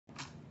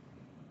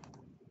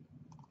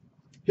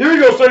Here we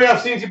go, starting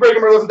off CNC break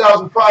number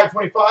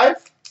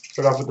 11,525.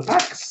 Start off with the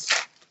packs.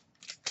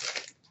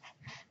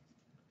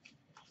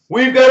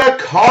 We've got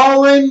a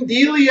Colin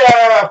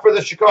Delia for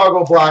the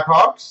Chicago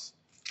Blackhawks.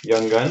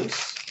 Young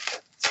Guns.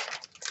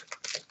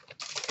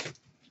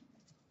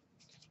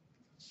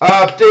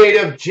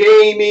 Update of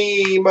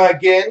Jamie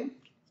McGinn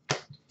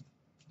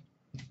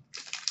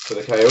for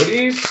the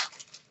Coyotes.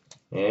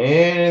 And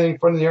anything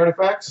fun in the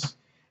artifacts?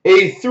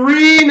 A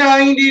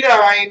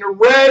 $3.99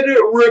 red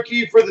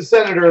rookie for the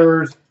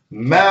Senators,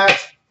 Matt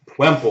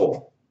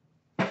Wemple.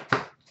 All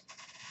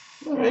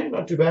right,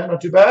 not too bad,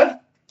 not too bad.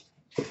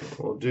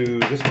 We'll do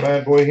this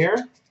bad boy here.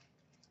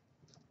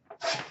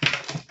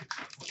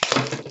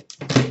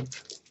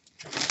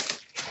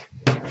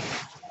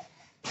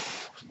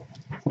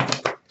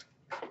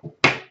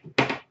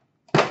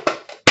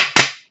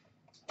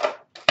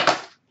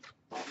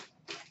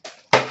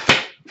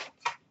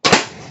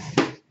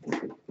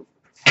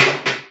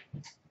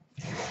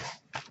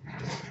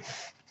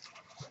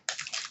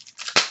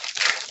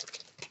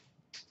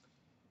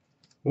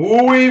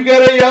 We've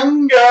got a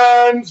Young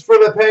Guns for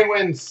the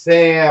Penguins,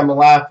 Sam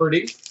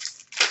Lafferty.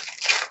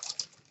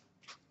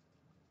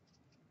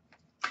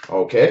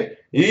 Okay.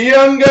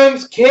 Young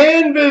Guns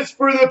canvas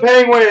for the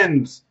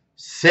Penguins,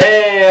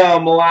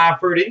 Sam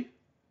Lafferty.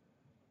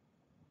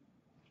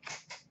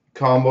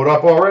 Comboed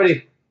up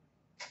already.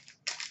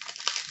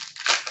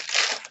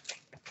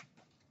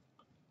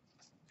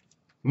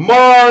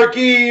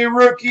 Marquee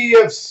rookie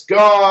of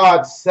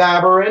Scott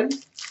Sabourin.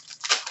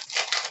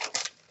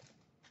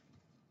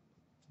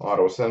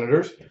 Ottawa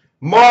Senators.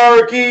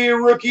 Marquee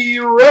rookie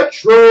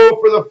retro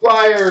for the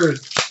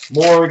Flyers,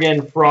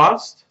 Morgan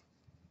Frost.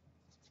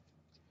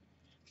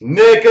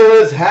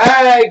 Nicholas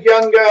Hag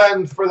Young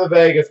Guns for the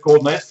Vegas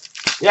Golden Knights.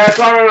 Yeah,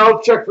 Connor,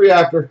 I'll check for you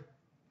after,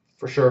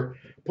 for sure.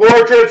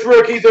 Portraits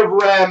rookies of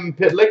Rem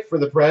Pitlick for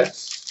the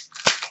Preds.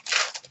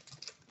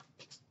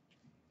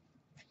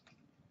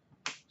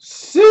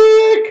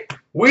 Sick!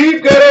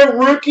 We've got a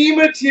rookie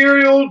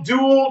material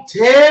dual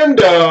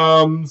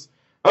tandems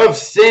of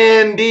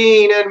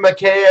Sandin and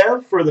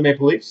Mikheyev for the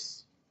Maple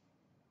Leafs.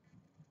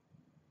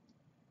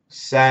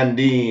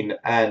 Sandin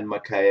and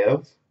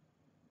Mikheyev.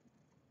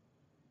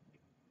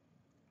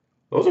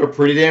 Those are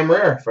pretty damn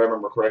rare, if I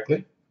remember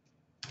correctly.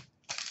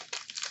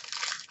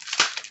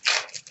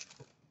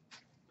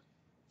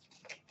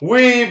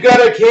 We've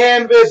got a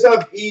canvas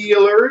of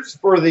Ehlers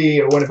for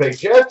the Winnipeg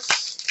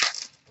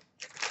Jets.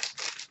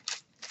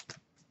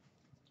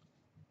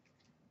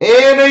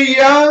 And a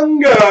Young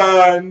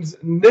Guns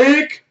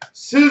Nick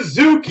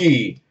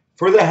Suzuki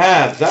for the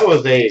Habs. That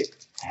was a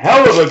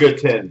hell of a good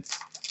tin.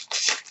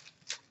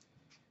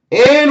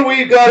 And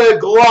we've got a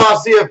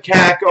glossy of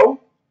Kako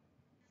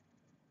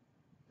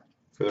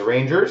for the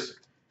Rangers.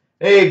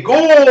 A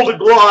gold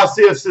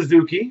glossy of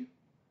Suzuki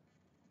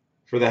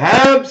for the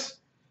Habs.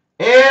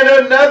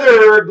 And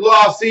another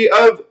glossy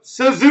of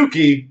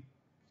Suzuki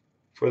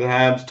for the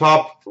Habs.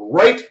 Top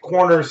right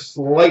corner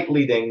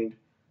slightly dinged,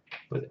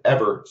 but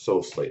ever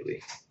so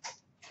slightly.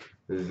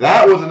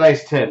 That was a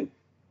nice tin.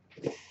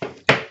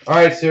 All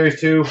right,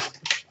 Series 2.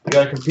 We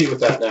got to compete with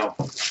that now.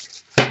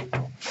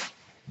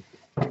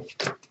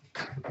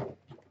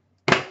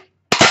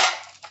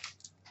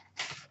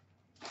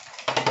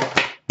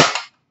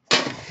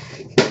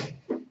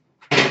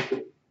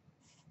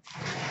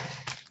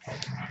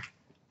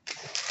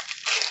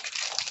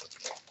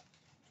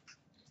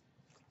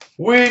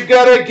 We've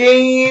got a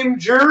game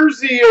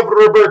jersey of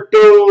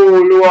Roberto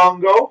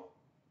Luongo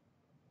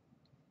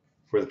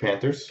for the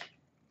Panthers.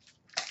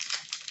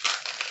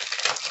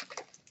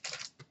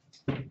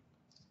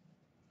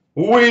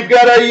 We've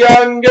got a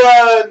Young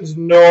Guns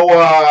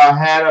Noah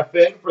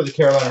Hannafin for the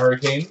Carolina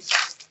Hurricanes.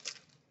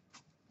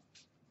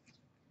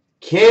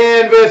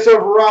 Canvas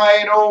of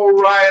Ryan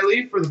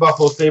O'Reilly for the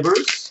Buffalo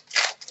Sabres.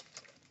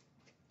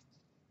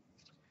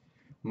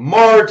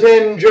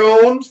 Martin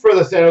Jones for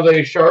the San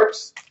Jose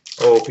Sharks.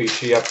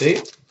 OPC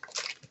update.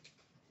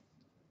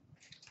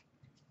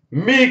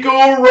 Mikko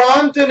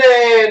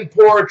Rantanen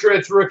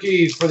Portraits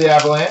rookies for the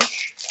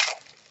Avalanche.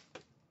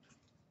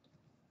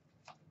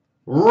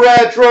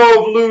 Retro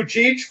of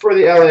Lucic for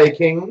the LA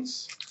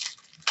Kings.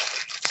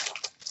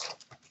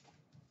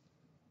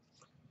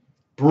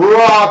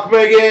 Brock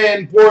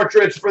McGinn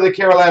Portraits for the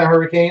Carolina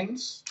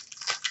Hurricanes.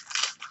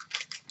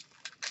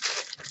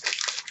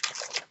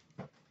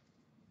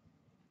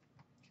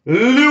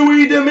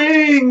 Louis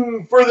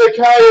Domingue for the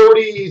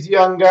Coyotes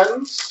Young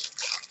Guns.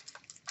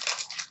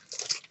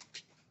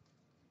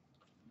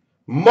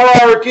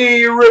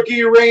 Marquee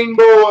rookie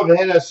rainbow of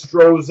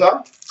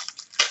Hinostroza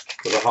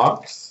for the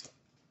Hawks.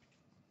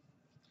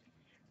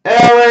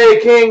 LA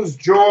Kings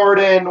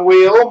Jordan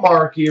Wheel,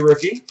 marquee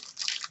rookie.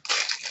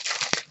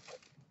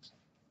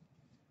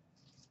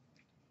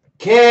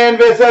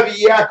 Canvas of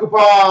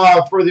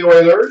Yakupov for the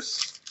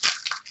Oilers.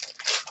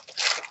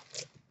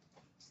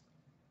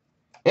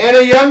 And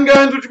a Young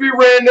Guns, which would be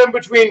random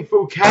between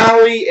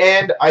Fucali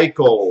and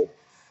Eichel.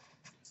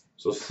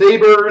 So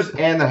Sabres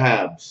and the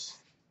Habs.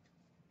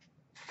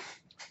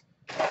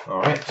 All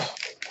right.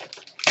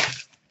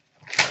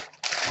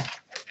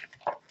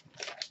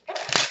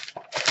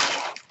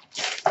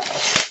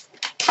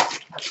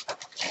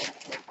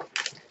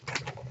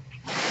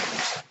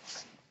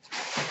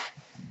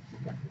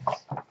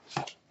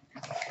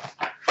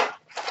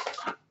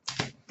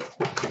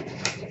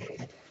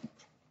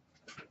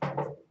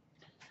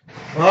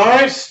 All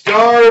right,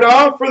 start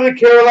off for the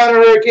Carolina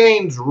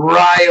Hurricanes,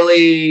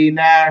 Riley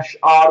Nash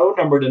auto,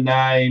 number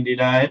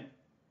 /99.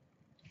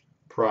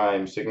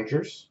 Prime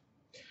signatures.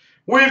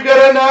 We've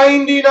got a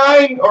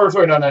 99, or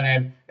sorry, not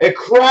 99, a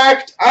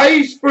cracked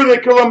ice for the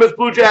Columbus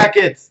Blue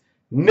Jackets,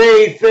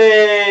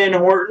 Nathan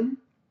Horton.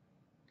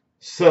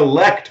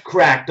 Select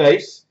cracked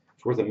ice.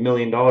 It's worth $1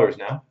 million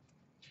now.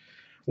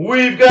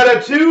 We've got a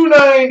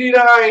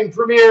 $2.99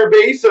 premier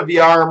base of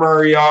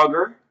Jaromir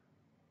Jagr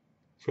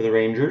for the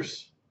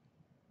Rangers.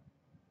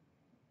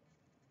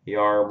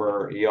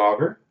 Jaromir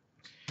Jagr.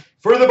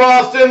 For the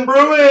Boston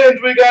Bruins,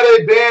 we got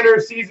a banner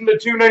season to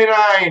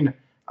 $2.99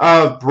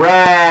 of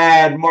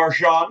Brad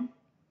Marchand.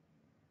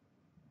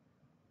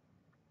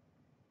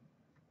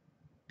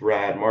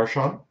 Brad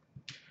Marchand.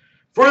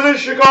 For the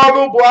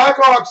Chicago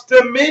Blackhawks,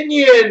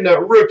 Dominion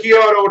rookie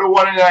auto to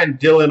 $1.99,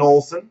 Dylan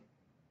Olsen.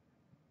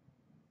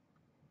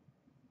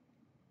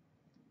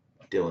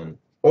 Dylan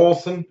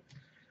Olsen.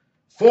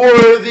 For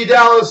the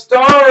Dallas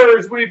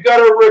Stars, we've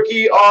got a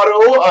rookie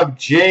auto of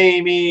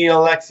Jamie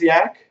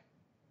Alexiak.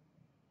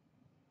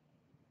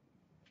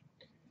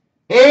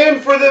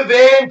 And for the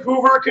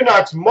Vancouver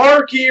Canucks,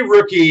 marquee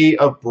rookie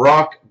of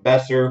Brock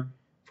Besser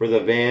for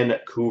the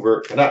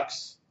Vancouver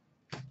Canucks.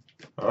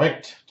 All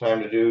right,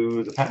 time to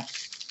do the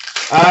packs.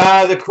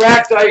 The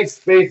cracked ice,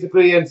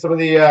 basically, and some of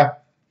the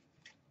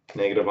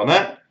negative on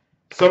that.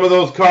 Some of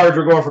those cards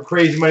were going for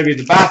crazy money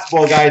because the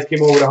basketball guys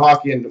came over to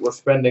hockey and were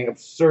spending an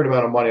absurd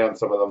amount of money on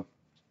some of them.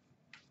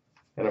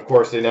 And of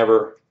course,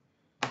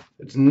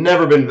 it's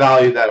never been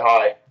valued that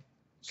high.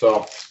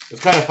 So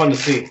it's kind of fun to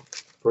see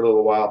for a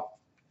little while.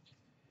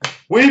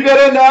 We've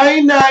got a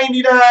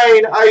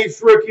 $9.99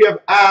 ice rookie of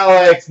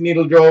Alex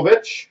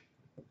Nedeljkovic.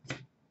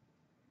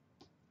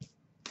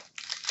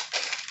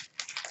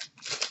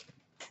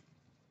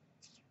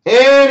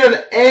 And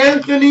an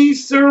Anthony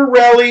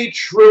Cirelli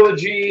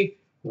trilogy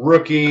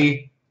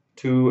rookie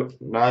to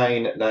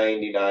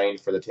 $9.99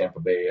 for the Tampa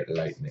Bay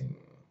Lightning.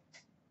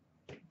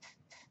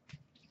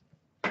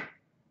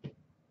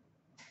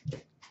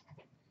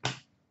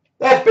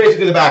 That's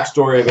basically the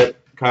backstory of it,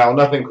 Kyle.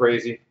 Nothing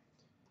crazy.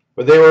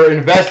 But they were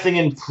investing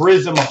in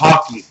Prism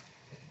hockey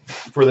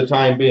for the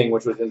time being,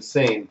 which was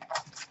insane.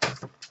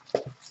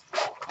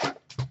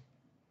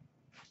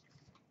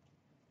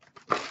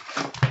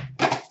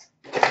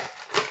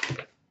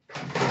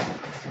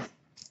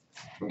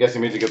 I'm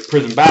guessing music is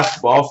Prism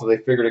basketball, so they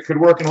figured it could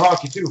work in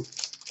hockey too.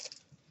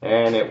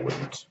 And it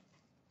wouldn't.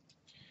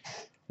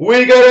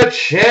 We got a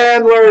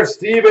Chandler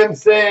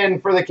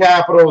Stevenson for the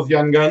Capitals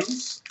Young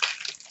Guns.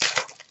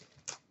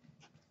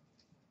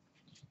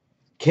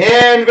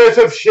 Canvas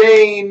of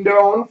Shane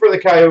Doan for the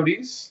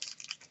Coyotes.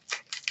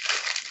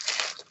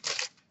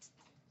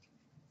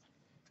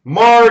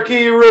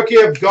 Marquee rookie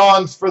of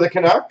Gauntz for the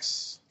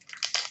Canucks.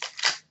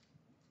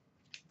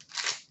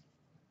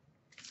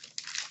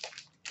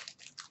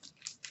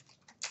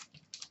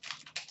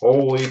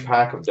 Holy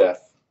pack of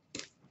death.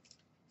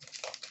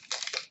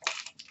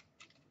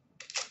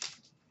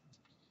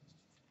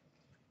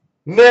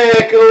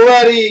 Nick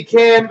Leddy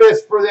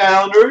canvas for the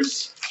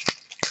Islanders.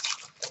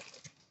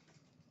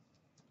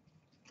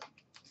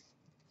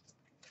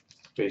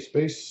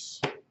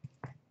 Base.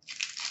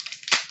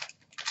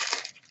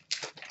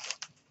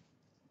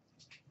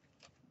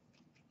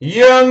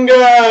 Young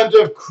Guns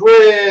of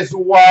Chris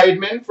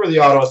Weidman for the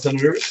Ottawa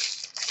Senators.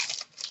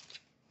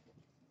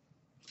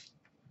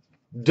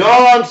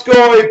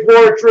 Donskoy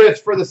portraits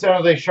for the San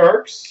Jose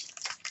Sharks.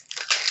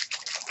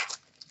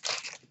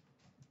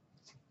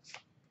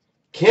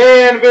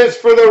 Canvas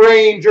for the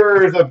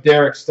Rangers of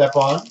Derek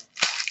Stepan.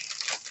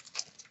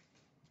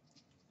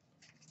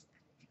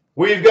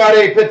 We've got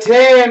a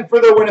Patan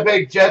for the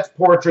Winnipeg Jets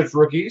portraits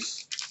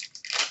rookies.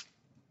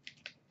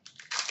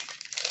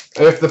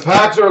 If the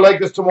packs are like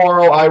this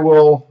tomorrow, I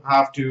will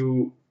have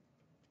to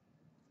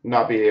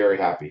not be very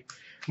happy.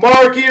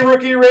 Marquee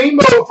rookie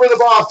rainbow for the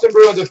Boston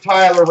Bruins of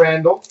Tyler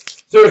Randall.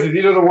 Seriously,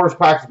 these are the worst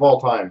packs of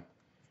all time.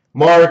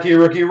 Marquee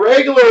rookie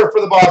regular for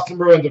the Boston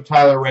Bruins of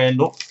Tyler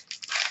Randall.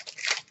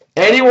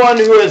 Anyone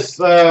who has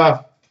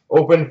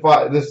opened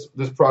this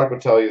product will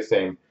tell you the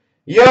same.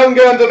 Young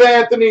Guns of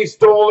Anthony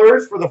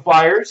Stollers for the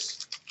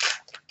Flyers.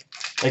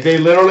 Like, they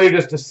literally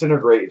just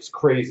disintegrate. It's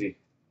crazy.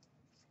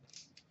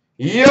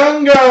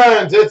 Young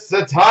Guns, it's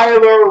the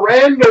Tyler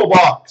Randall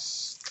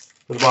box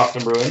for the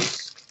Boston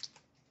Bruins.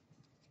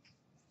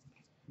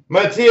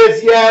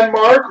 Matthias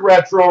Janmark,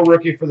 retro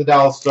rookie for the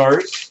Dallas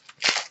Stars.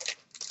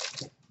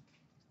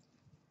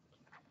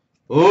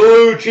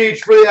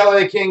 Lucic for the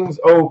LA Kings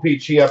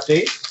OPG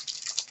update.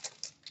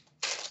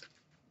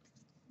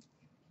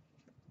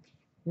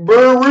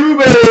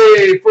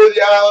 Berube for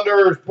the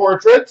Islanders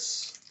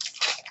portraits.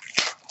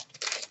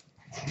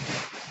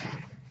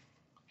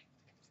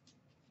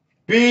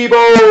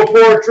 Bebo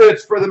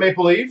portraits for the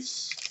Maple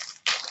Leafs.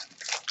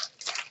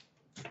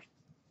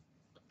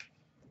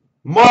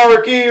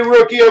 Marquee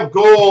rookie of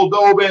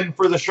Goldobin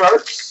for the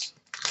Sharks.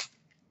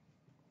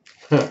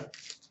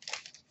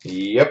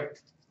 Yep.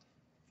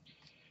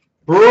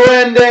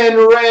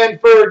 Brendan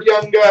Ranford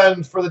Young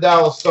Guns for the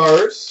Dallas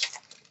Stars.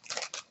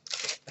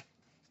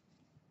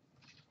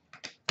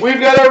 We've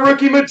got a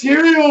rookie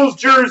materials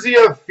jersey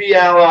of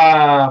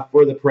Fiala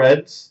for the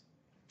Preds.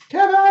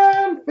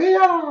 Kevin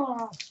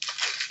Fiala.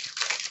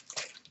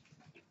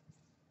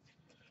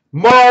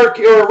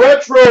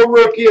 Retro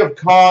rookie of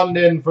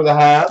Condon for the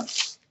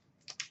Habs.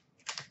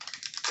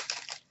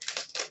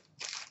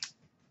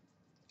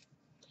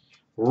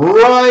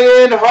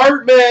 Ryan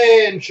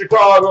Hartman,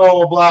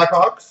 Chicago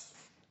Blackhawks.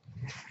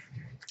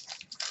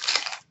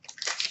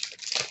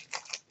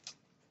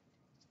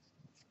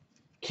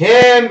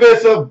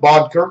 Canvas of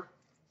Bodker.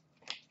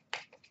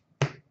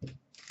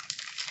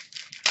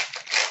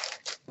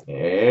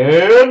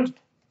 And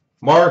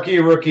marquee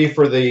rookie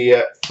for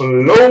the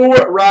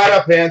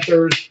Florida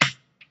Panthers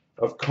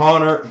of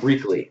Connor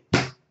Breakley.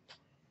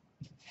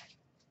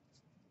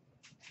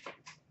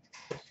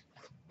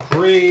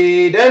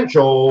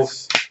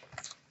 Credentials.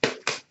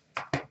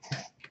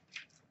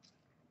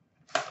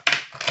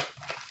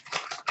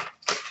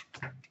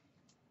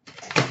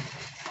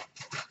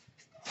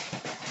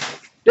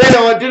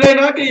 Daniel, did I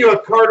not get you a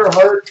Carter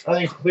Hart, I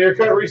think, clear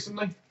cut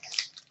recently?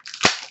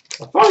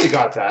 I thought you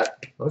got that.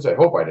 At least I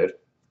hope I did.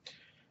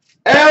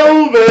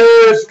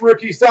 Elvis,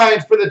 rookie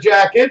signs for the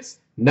Jackets.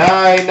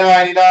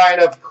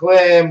 $9.99 of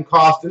Clem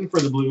Costin for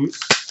the Blues.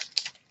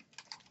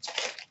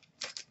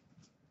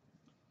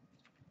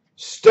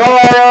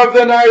 Star of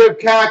the Night of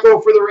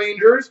Kako for the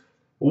Rangers.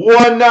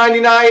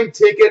 $1.99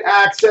 ticket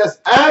access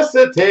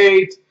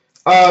acetate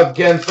of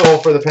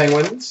Gensel for the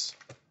Penguins.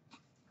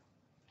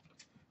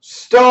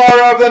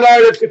 Star of the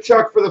Night of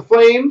Kachuk for the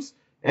Flames.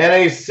 And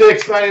a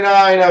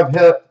 $6.99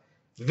 of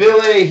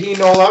Ville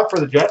Heinola for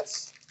the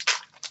Jets.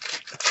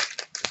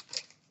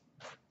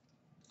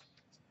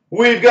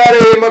 We've got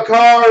a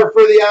Makar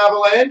for the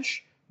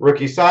Avalanche,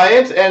 rookie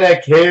science, and a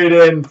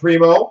Caden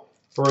Primo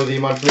for the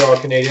Montreal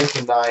Canadiens for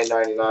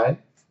 $9.99.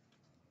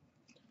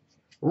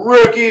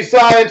 Rookie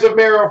science of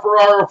Maro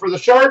Ferraro for the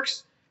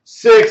Sharks,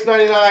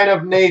 $6.99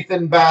 of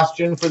Nathan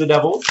Bastian for the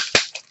Devils.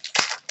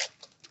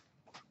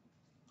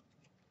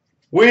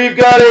 We've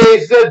got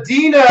a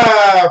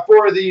Zadina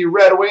for the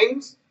Red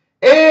Wings,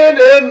 and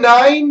a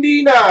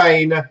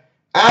 $99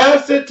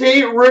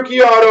 acetate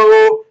rookie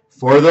auto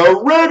for the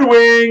Red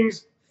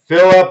Wings,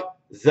 Philip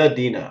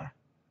Zadina.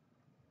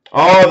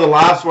 Oh, the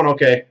last one,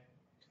 okay.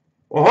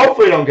 Well,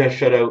 hopefully don't get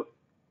shut out.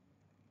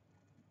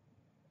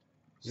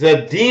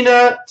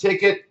 Zadina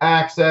ticket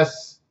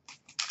access.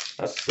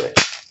 That's sick.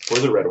 For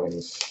the Red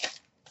Wings.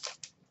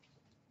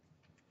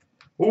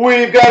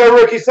 We've got a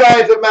rookie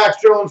size of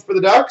Max Jones for the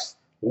Ducks.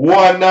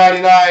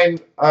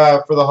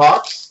 $1.99 for the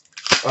Hawks.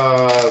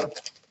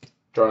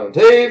 Jonathan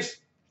Taves.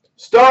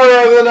 Star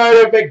of the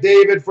Night of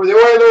McDavid for the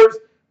Oilers.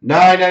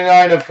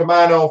 $9.99 of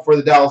Camano for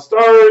the Dallas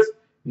Stars.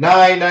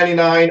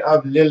 $9.99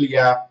 of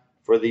Lilia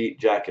for the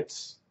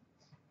Jackets.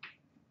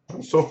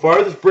 So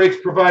far, this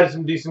break's provided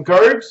some decent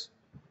cards.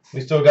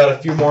 We still got a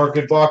few more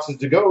good boxes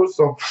to go,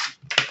 so.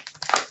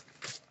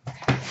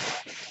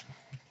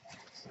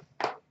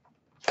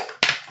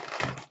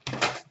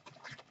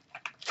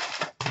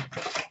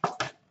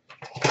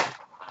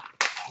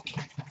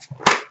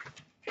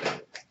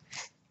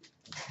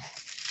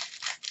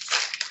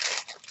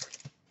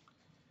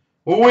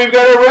 We've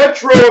got a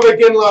retro of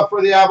Iginla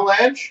for the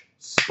Avalanche.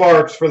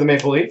 Sparks for the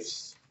Maple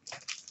Leafs.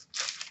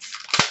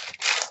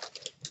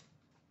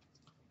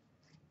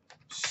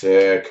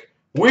 Sick.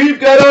 We've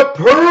got a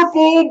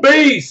purple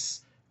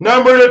base.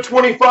 Number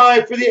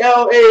 /25 for the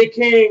LA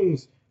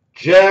Kings.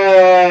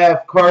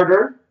 Jeff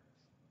Carter.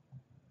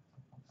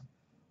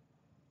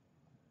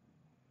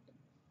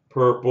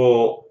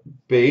 Purple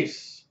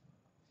base.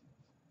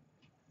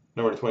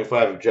 Number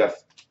 /25 of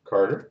Jeff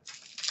Carter.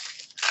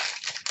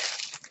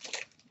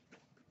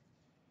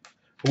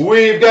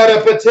 We've got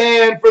a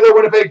Patan for the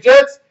Winnipeg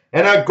Jets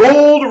and a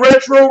gold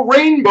retro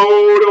rainbow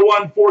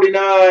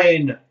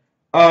 /149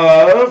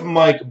 of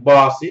Mike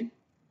Bossy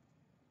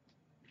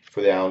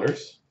for the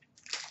Islanders.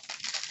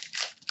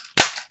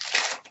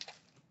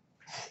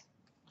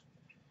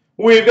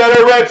 We've got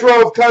a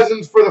retro of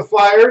Cousins for the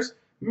Flyers.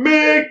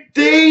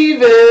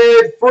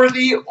 McDavid for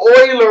the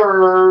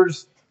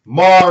Oilers.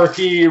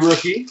 Marquee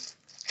rookie.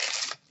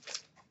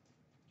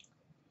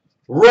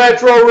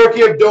 Retro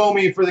rookie of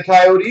Domi for the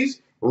Coyotes.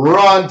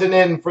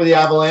 Rantanen for the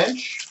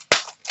Avalanche.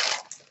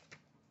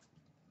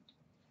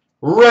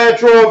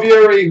 Retro of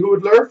Yuri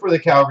Hoodler for the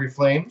Calgary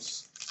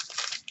Flames.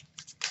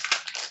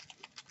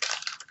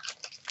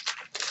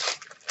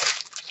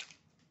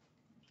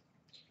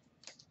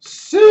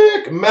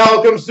 Sick.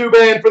 Malcolm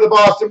Subban for the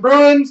Boston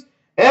Bruins.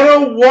 And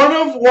a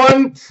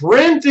 1/1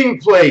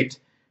 printing plate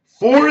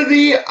for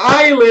the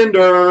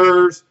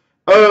Islanders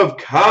of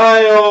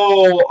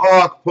Kyle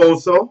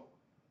Okposo.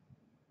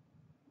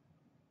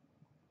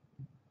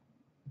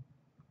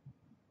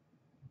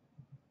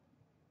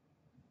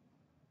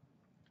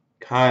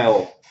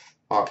 Kyle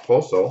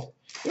Okposo.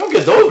 You don't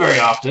get those very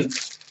often.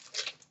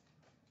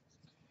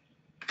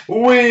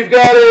 We've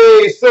got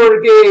a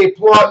Sergei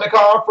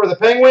Plotnikov for the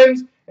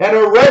Penguins and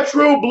a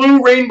retro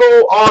blue rainbow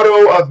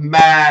auto of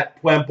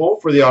Matt Puempel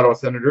for the Ottawa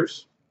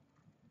Senators.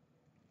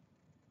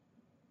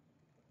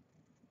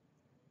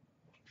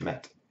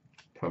 Matt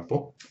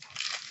Temple.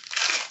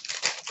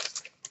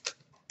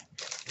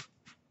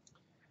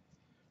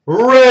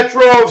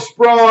 Retro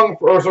Sprung,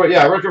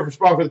 retro for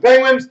Sprung for the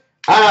Penguins.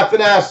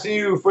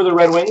 Athanasiou for the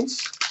Red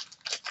Wings.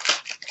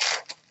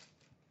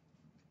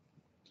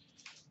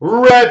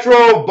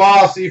 Retro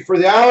Bossy for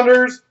the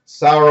Islanders.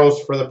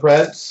 Saros for the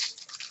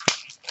Preds.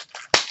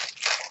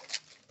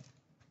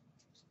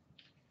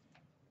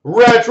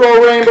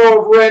 Retro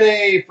Rainbow of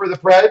Rene for the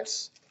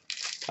Preds.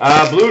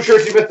 Blue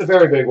shirts, you missed the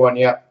very big one,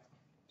 yeah.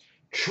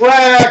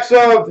 Tracks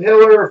of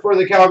Hiller for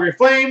the Calgary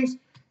Flames.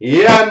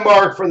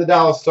 Janmark for the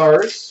Dallas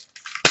Stars.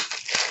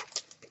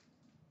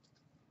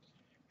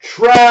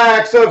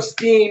 Tracks of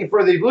Steen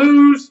for the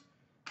Blues.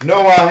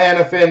 Noah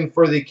Hannafin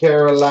for the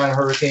Carolina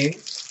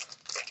Hurricanes.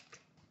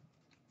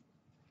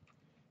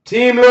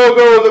 Team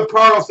logos of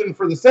Carlson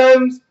for the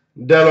Sens.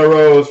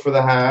 Delarose for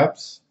the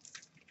Habs.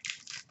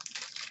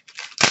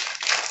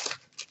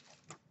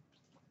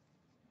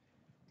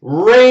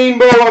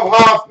 Rainbow of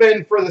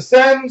Hoffman for the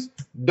Sens.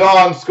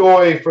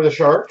 Donskoy for the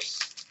Sharks.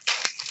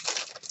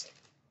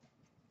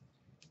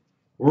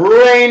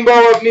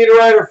 Rainbow of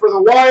Niederreiter for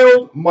the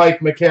Wild. Mike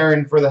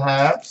McCarron for the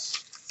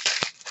Habs.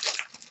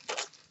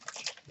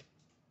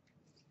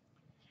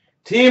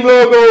 Team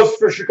logos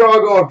for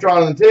Chicago of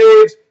Jonathan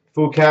Toews.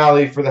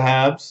 Fucale for the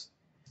Habs.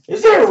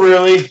 Is there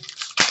really?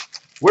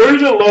 Where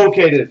is it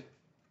located?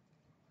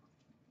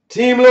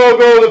 Team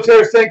logos of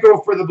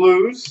Tarasenko for the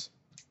Blues.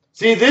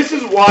 See, this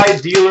is why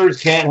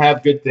dealers can't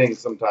have good things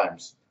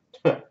sometimes.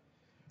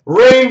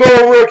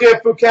 Rainbow rookie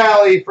of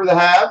Fucale for the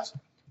Habs.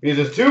 Because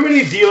there's too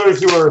many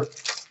dealers who are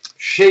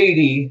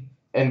shady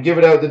and give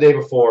it out the day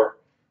before.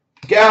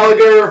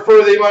 Gallagher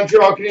for the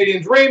Montreal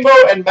Canadiens Rainbow,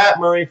 and Matt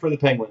Murray for the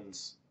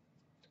Penguins.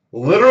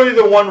 Literally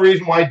the one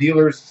reason why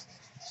dealers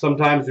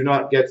sometimes do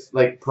not get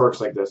like perks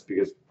like this,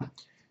 because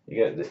you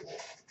get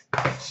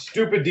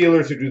stupid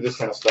dealers who do this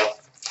kind of stuff.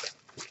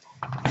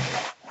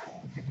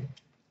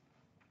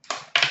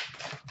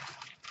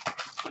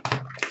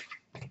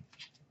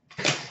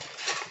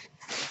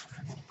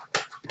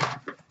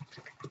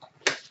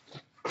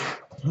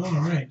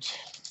 All right.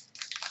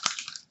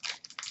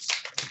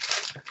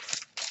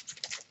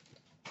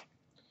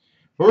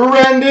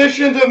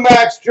 Renditions of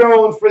Max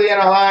Jones for the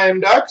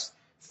Anaheim Ducks.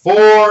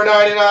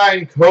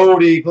 $4.99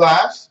 Cody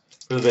Glass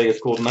for the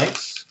Vegas Golden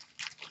Knights.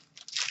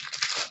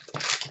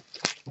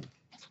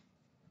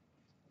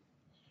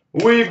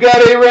 We've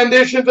got a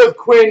renditions of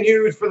Quinn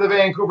Hughes for the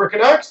Vancouver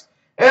Canucks.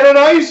 And an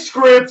ice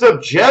script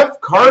of Jeff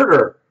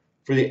Carter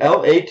for the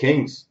LA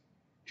Kings.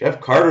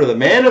 Jeff Carter, the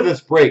man of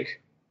this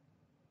break.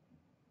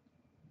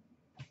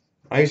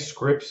 Ice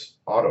scripts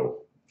auto.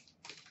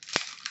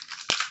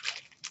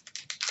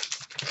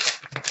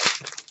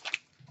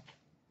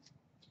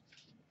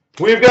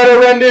 We've got a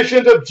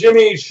rendition of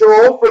Jimmy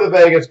Scholl for the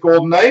Vegas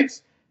Golden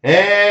Knights.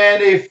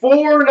 And a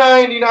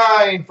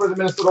 $4.99 for the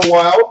Minnesota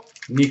Wild,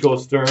 Nico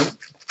Sturm.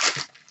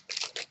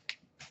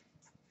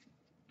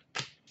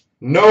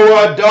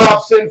 Noah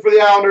Dobson for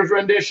the Islanders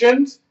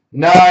renditions.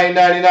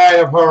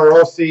 $9.99 of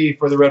Hirose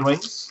for the Red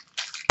Wings.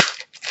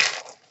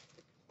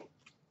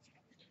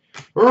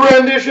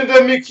 Renditions of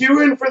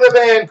McEwen for the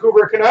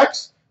Vancouver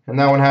Canucks. And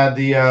that one had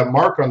the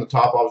mark on the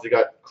top, obviously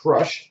got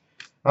crushed.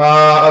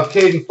 Of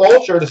Caden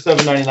Fulcher to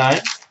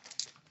 $7.99.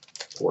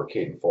 Poor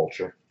Caden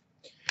Fulcher.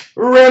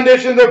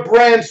 Renditions of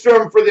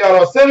Brandstrom for the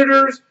Ottawa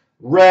Senators.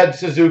 Red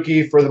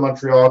Suzuki for the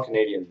Montreal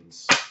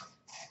Canadiens.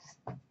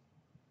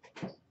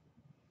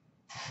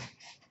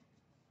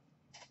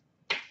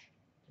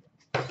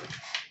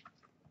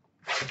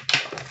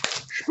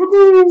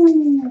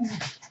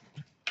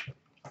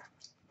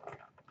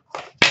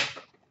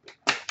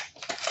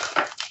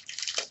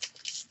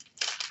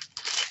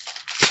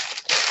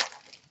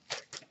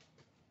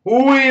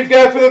 We've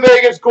got for the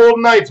Vegas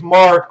Golden Knights,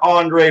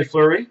 Marc-Andre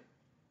Fleury.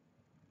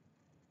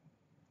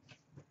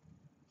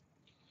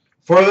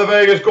 For the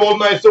Vegas Golden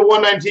Knights, the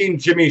 119,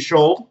 Jimmy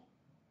Scholl.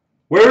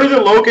 Where is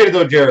it located,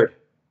 though, Jared?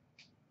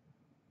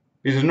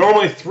 Because there's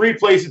normally 3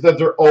 places that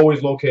they're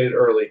always located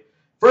early.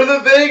 For the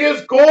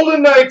Vegas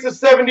Golden Knights, the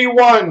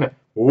 71,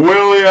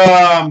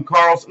 William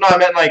Karlsson. No, I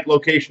meant like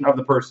location of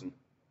the person.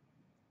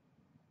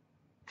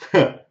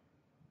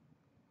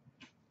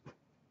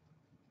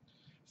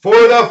 For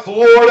the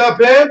Florida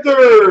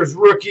Panthers,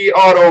 rookie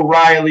auto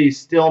Riley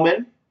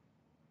Stillman.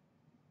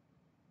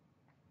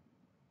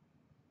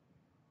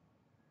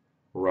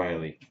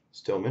 Riley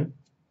Stillman.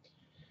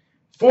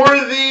 For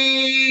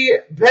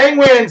the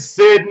Penguins,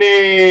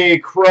 Sidney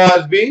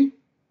Crosby.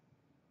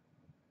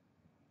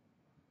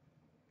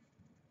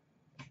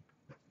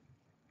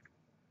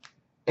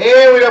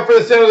 And we got for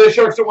the San Jose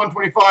Sharks at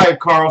 125,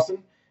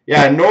 Carlson.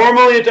 Yeah,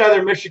 normally it's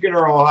either Michigan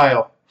or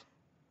Ohio.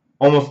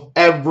 Almost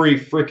every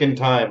freaking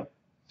time.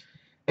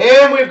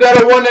 And we've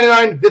got a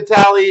 199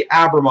 Vitaly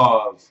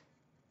Abramov.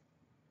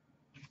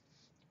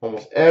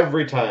 Almost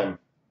every time.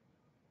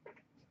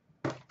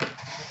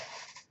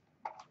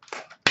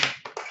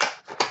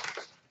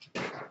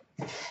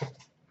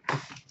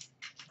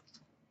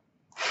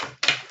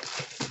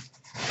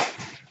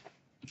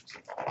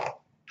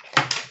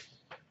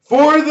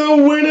 For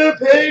the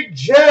Winnipeg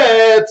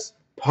Jets,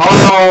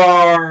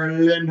 Par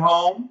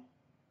Lindholm,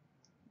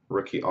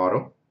 rookie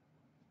auto.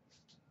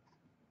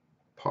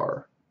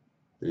 Par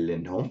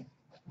Lindholm.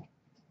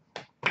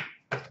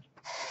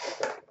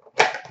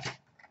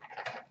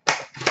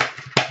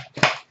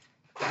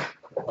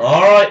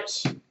 All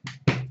right.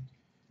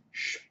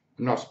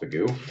 No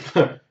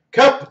spagoo.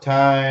 Cup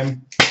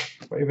time.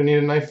 Do I even need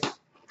a knife?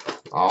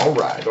 All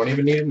right. Don't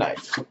even need a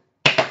knife.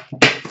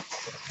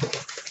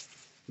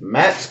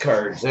 Matt's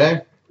cards, eh?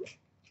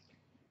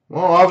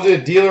 Well, obviously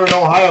a dealer in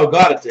Ohio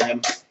got it to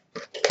him.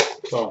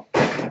 So.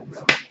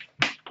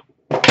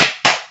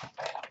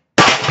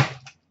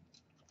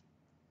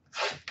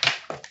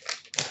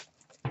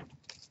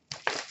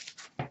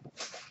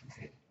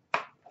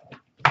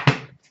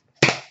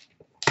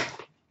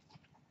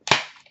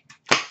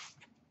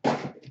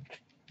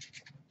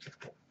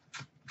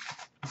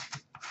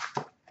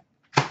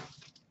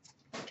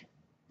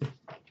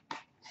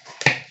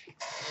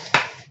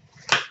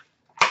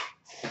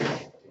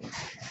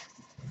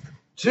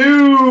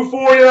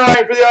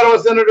 $2.49 for the Ottawa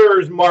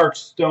Senators, Mark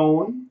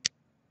Stone.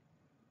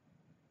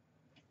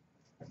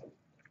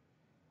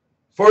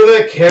 For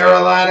the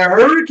Carolina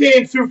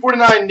Hurricanes,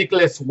 $2.49,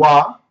 Nicolas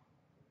Roy.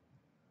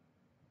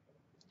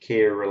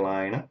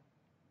 Carolina,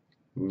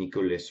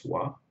 Nicolas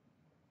Roy.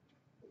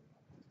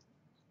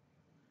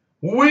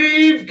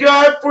 We've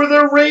got for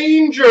the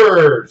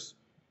Rangers,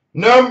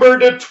 number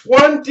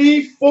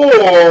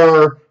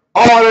 /24,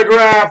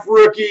 autograph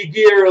rookie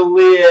gear,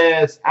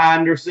 Lias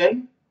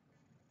Andersson.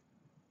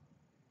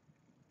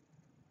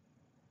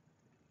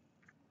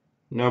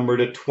 Number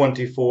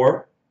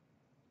 /24,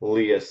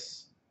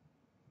 Lias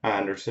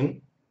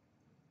Andersson.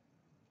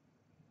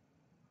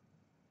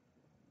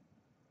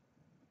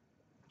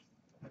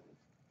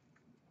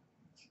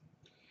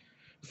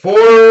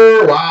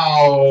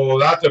 Wow,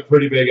 that's a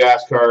pretty big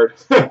ass card.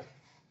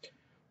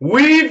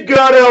 We've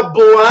got a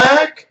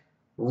black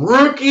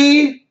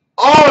rookie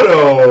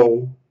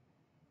auto.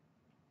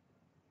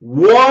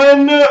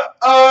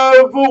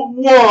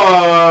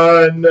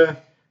 1/1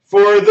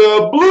 for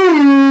the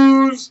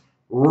Blues,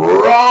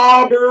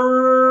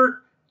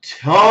 Robert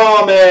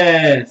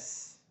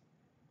Thomas.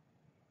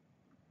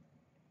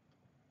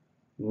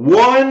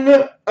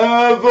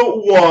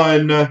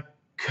 1/1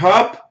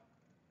 Cup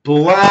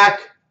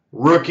black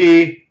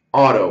rookie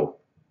auto.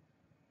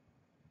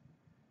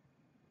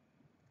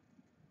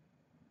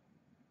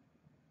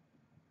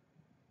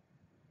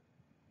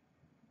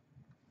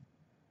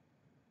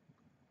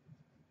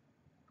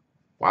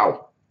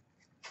 Wow.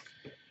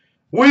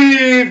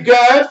 We've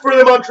got for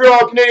the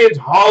Montreal Canadiens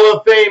Hall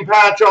of Fame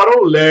patch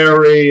auto,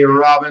 Larry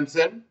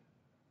Robinson.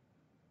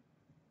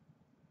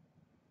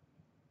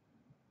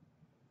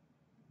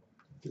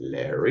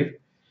 Larry.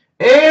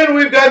 And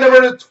we've got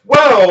number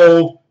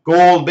 /12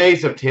 gold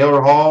base of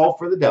Taylor Hall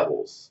for the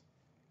Devils.